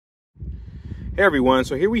Hey everyone,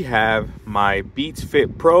 so here we have my Beats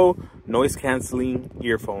Fit Pro noise canceling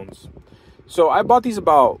earphones. So I bought these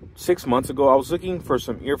about 6 months ago. I was looking for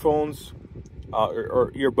some earphones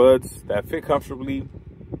or earbuds that fit comfortably,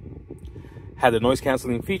 had the noise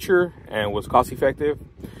canceling feature, and was cost effective.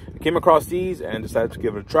 I came across these and decided to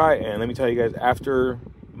give it a try, and let me tell you guys, after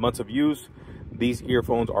months of use, these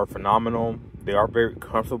earphones are phenomenal. They are very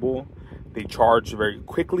comfortable. They charge very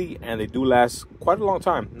quickly and they do last quite a long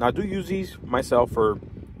time. Now, I do use these myself for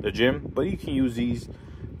the gym, but you can use these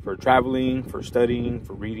for traveling, for studying,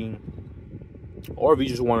 for reading, or if you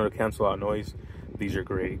just wanted to cancel out noise, these are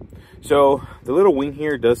great. So the little wing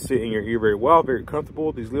here does sit in your ear very well, very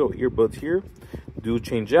comfortable. These little earbuds here do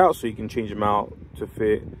change out, so you can change them out to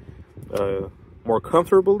fit more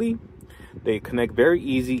comfortably. They connect very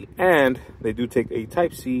easy, and they do take a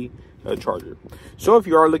Type-C charger. So if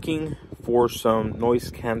you are looking for some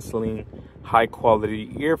noise canceling high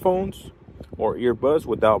quality earphones or earbuds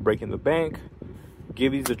without breaking the bank,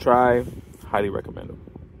 give these a try. Highly recommend them.